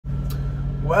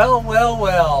Well, well,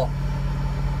 well.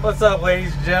 What's up,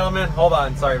 ladies and gentlemen? Hold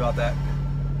on, sorry about that.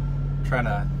 I'm trying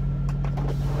to...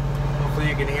 Hopefully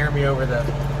you can hear me over the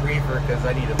reefer because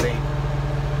I need a vape.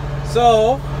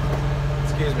 So,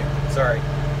 excuse me, sorry.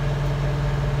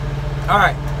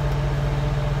 Alright.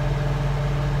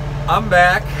 I'm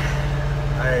back.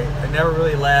 I never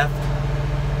really left.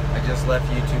 I just left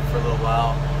YouTube for a little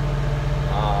while.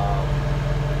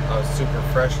 I was super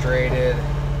frustrated.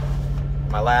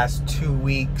 My last 2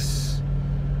 weeks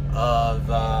of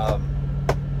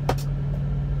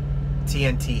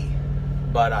TNT,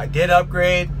 but I did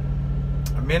upgrade.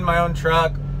 I'm in my own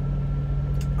truck.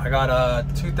 I got a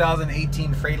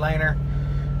 2018 Freightliner.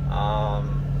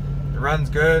 It runs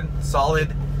good,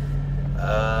 solid.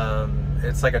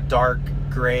 It's like a dark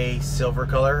gray silver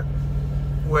color,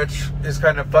 which is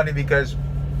kind of funny because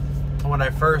when I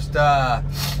first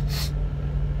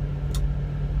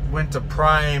went to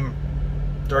Prime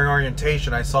during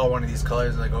orientation, I saw one of these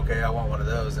colors and like, okay, I want one of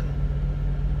those, and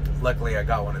luckily I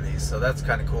got one of these, so that's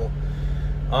kind of cool.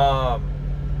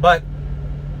 But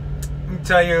let me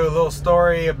tell you a little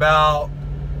story about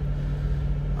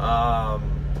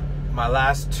my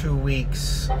last 2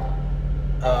 weeks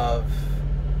of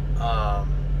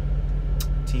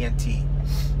TNT.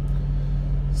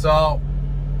 So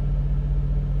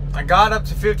I got up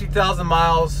to 50,000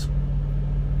 miles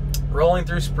rolling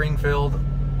through Springfield.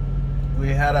 We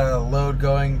had a load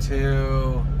going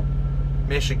to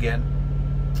Michigan,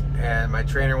 and my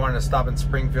trainer wanted to stop in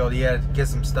Springfield. He had to get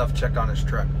some stuff checked on his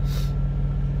truck.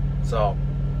 So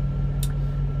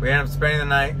we ended up spending the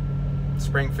night in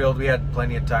Springfield. We had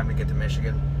plenty of time to get to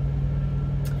Michigan.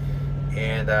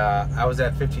 And I was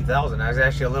at 50,000. I was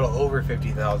actually a little over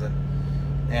 50,000.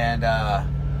 And I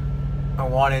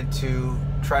wanted to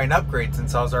try an upgrade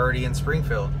since I was already in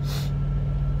Springfield.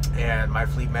 And my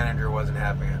fleet manager wasn't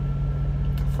having it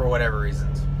for whatever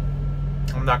reasons.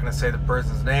 I'm not going to say the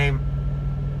person's name,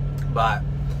 but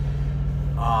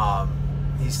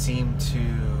he seemed to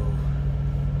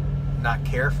not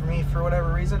care for me for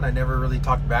whatever reason. I never really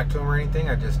talked back to him or anything.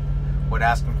 I just would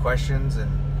ask him questions,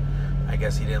 and I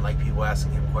guess he didn't like people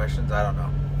asking him questions. I don't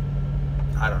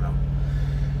know.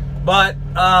 But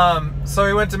so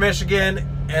we went to Michigan,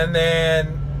 and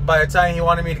then by the time he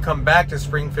wanted me to come back to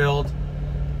Springfield,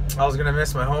 I was gonna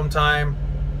miss my home time.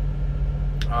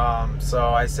 So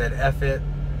I said, F it.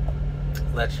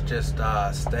 Let's just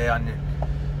stay on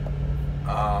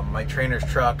my trainer's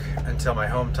truck until my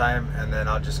home time, and then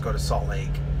I'll just go to Salt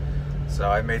Lake. So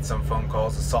I made some phone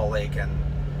calls to Salt Lake, and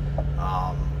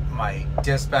my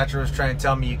dispatcher was trying to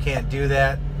tell me you can't do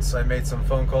that. So I made some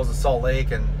phone calls to Salt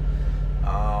Lake, and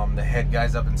the head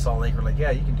guys up in Salt Lake were like,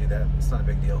 yeah, you can do that. It's not a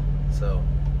big deal. So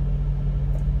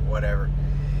whatever.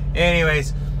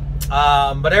 Anyways,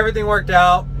 but everything worked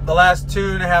out. The last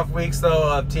 2.5 weeks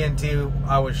though of TNT,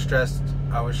 I was stressed.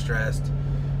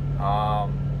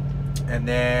 And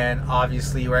then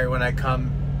obviously right when I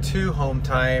come to home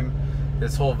time,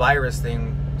 this whole virus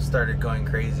thing started going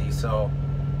crazy. So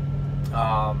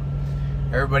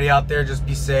everybody out there, just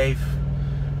be safe,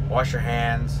 wash your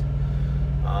hands.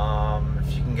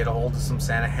 If you can get a hold of some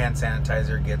hand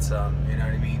sanitizer, get some, you know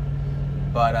what I mean?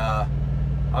 But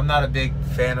I'm not a big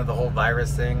fan of the whole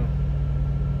virus thing.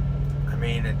 I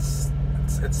mean, it's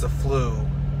the flu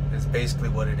is basically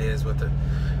what it is, with the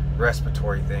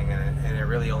respiratory thing, and it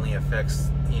really only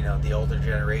affects, you know, the older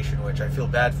generation, which I feel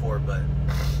bad for, but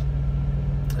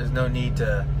there's no need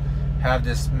to have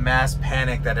this mass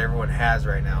panic that everyone has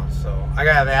right now. So I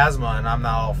have asthma, and I'm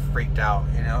not all freaked out,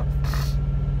 you know.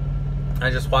 I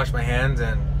just wash my hands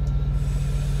and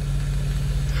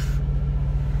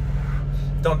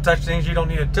don't touch things you don't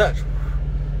need to touch,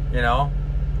 you know.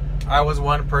 I was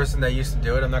one person that used to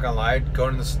do it, I'm not gonna lie. I'd go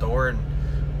to the store, and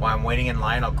while I'm waiting in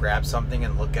line, I'll grab something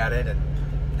and look at it, and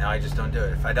now I just don't do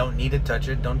it. If I don't need to touch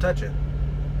it, don't touch it.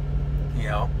 You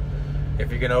know,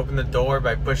 if you can open the door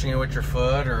by pushing it with your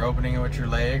foot or opening it with your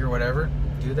leg or whatever,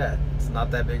 do that. It's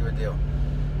not that big of a deal.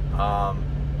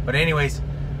 But anyways,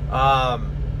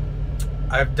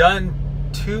 I've done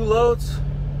 2 loads.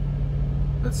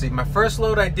 Let's see, my first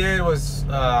load I did was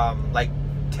like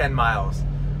 10 miles.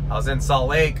 I was in Salt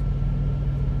Lake,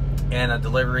 and a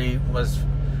delivery was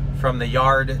from the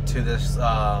yard to this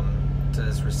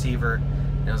receiver.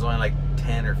 It was only like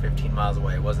 10 or 15 miles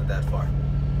away. It wasn't that far.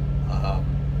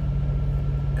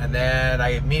 And then I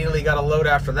immediately got a load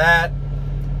after that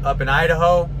up in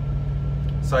Idaho.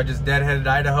 So I just deadheaded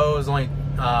Idaho. It was only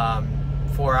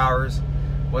 4 hours.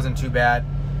 Wasn't too bad.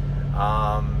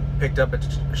 Picked up at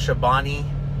Chobani,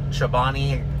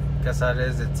 I guess that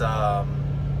is. It's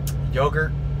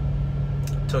yogurt.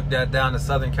 Took that down to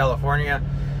Southern California,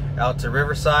 out to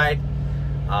Riverside.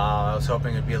 I was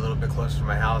hoping it'd be a little bit closer to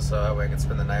my house so that way I could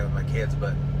spend the night with my kids,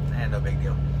 but no big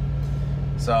deal.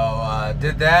 So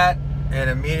did that and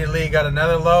immediately got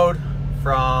another load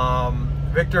from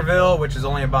Victorville, which is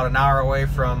only about an hour away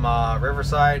from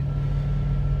Riverside.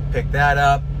 Picked that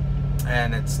up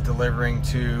and it's delivering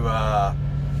to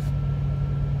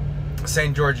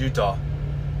St. George, Utah.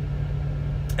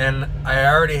 And I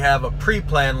already have a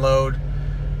pre-planned load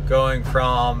going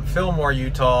from Fillmore,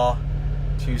 Utah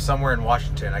to somewhere in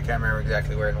Washington. I can't remember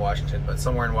exactly where in Washington, but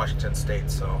somewhere in Washington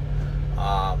State. So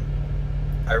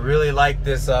I really like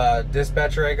this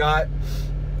dispatcher I got.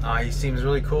 He seems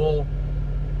really cool.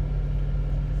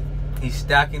 He's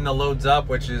stacking the loads up,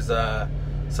 which is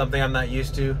something I'm not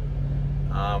used to.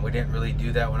 We didn't really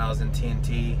do that when I was in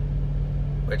TNT,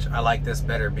 which I like this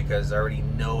better because I already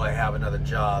know I have another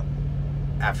job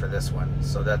after this one.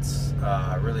 So that's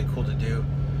really cool to do.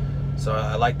 So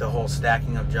I like the whole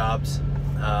stacking of jobs.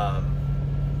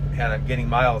 And I'm getting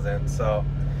miles in. So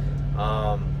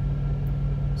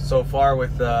so far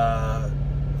with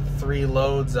 3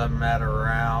 loads, I'm at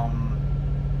around,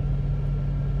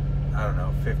 I don't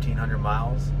know, 1,500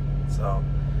 miles. So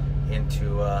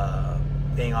into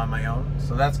being on my own.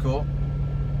 So that's cool.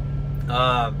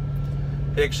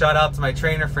 Big shout out to my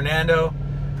trainer, Fernando.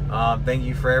 Thank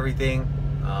you for everything.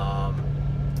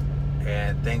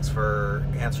 And thanks for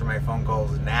answering my phone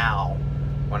calls now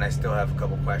when I still have a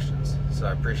couple questions. So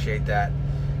I appreciate that.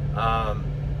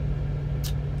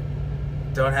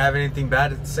 Don't have anything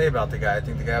bad to say about the guy. I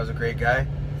think the guy was a great guy.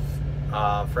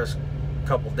 First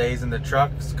couple days in the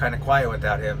truck, it's kind of quiet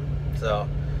without him. So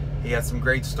he had some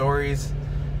great stories.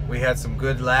 We had some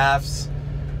good laughs.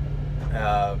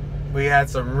 We had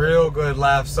some real good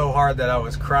laughs, so hard that I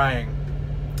was crying.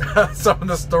 Some of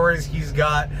the stories he's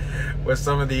got with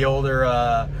some of the older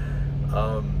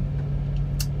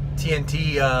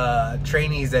TNT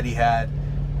trainees that he had.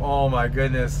 Oh my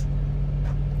goodness.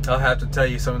 I'll have to tell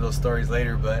you some of those stories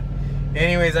later. But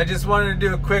anyways, I just wanted to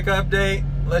do a quick update,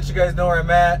 let you guys know where I'm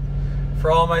at.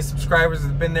 For all my subscribers that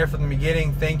have been there from the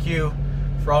beginning, thank you.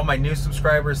 For all my new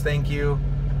subscribers, thank you.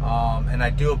 And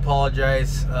I do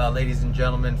apologize, ladies and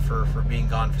gentlemen, for being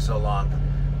gone for so long.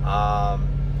 I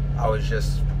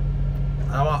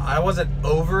wasn't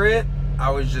over it. I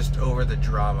was just over the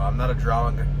drama. I'm not a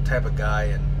drama type of guy,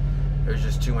 and there's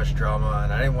just too much drama,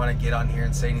 and I didn't want to get on here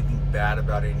and say anything bad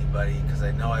about anybody because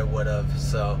I know I would have.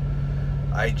 So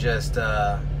I just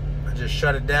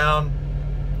shut it down.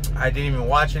 I didn't even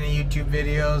watch any YouTube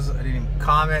videos. I didn't even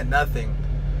comment, nothing.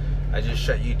 I just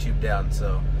shut YouTube down.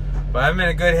 So, but I'm in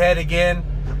a good head again.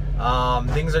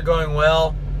 Things are going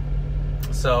well.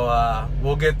 So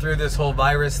we'll get through this whole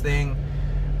virus thing,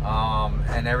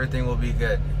 and everything will be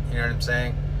good. You know what I'm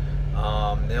saying?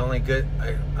 The only good,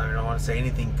 I don't want to say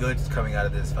anything good is coming out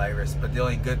of this virus, but the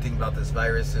only good thing about this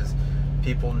virus is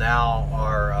people now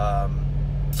are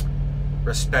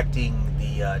respecting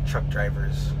the truck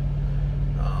drivers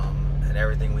and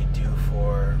everything we do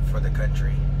for the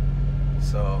country.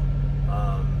 So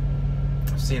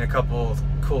I've seen a couple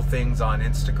cool things on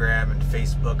Instagram and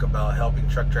Facebook about helping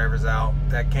truck drivers out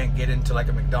that can't get into like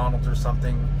a McDonald's or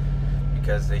something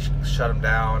because they shut them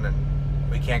down, and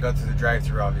we can't go through the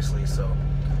drive-thru obviously. So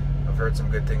I've heard some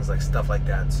good things, like stuff like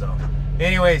that. So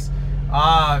anyways,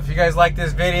 if you guys like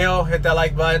this video, hit that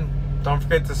like button. Don't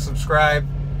forget to subscribe,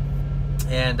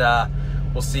 and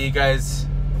we'll see you guys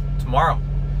tomorrow.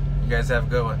 You guys have a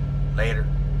good one. Later.